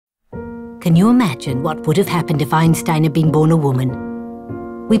Can you imagine what would have happened if Einstein had been born a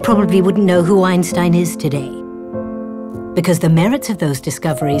woman? We probably wouldn't know who Einstein is today, because the merits of those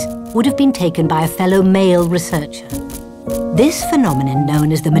discoveries would have been taken by a fellow male researcher. This phenomenon,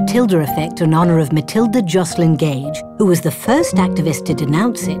 known as the Matilda Effect in honor of Matilda Jocelyn Gage, who was the first activist to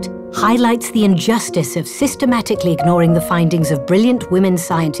denounce it, highlights the injustice of systematically ignoring the findings of brilliant women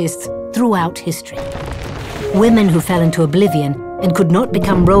scientists throughout history. Women who fell into oblivion and could not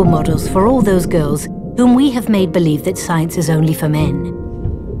become role models for all those girls whom we have made believe that science is only for men.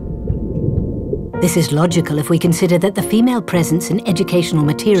 This is logical if we consider that the female presence in educational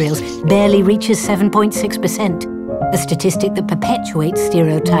materials barely reaches 7.6%, a statistic that perpetuates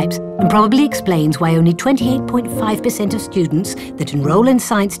stereotypes and probably explains why only 28.5% of students that enroll in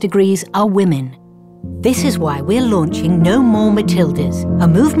science degrees are women. This is why we're launching No More Matildas, a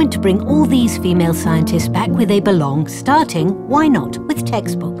movement to bring all these female scientists back where they belong, starting, why not, with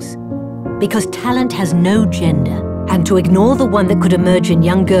textbooks. Because talent has no gender, and to ignore the one that could emerge in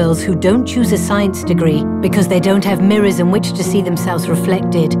young girls who don't choose a science degree because they don't have mirrors in which to see themselves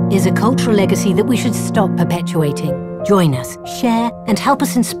reflected is a cultural legacy that we should stop perpetuating. Join us, share, and help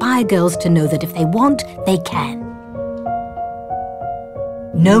us inspire girls to know that if they want, they can.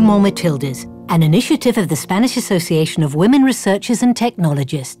 No More Matildas, an initiative of the Spanish Association of Women Researchers and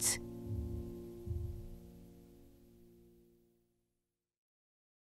Technologists.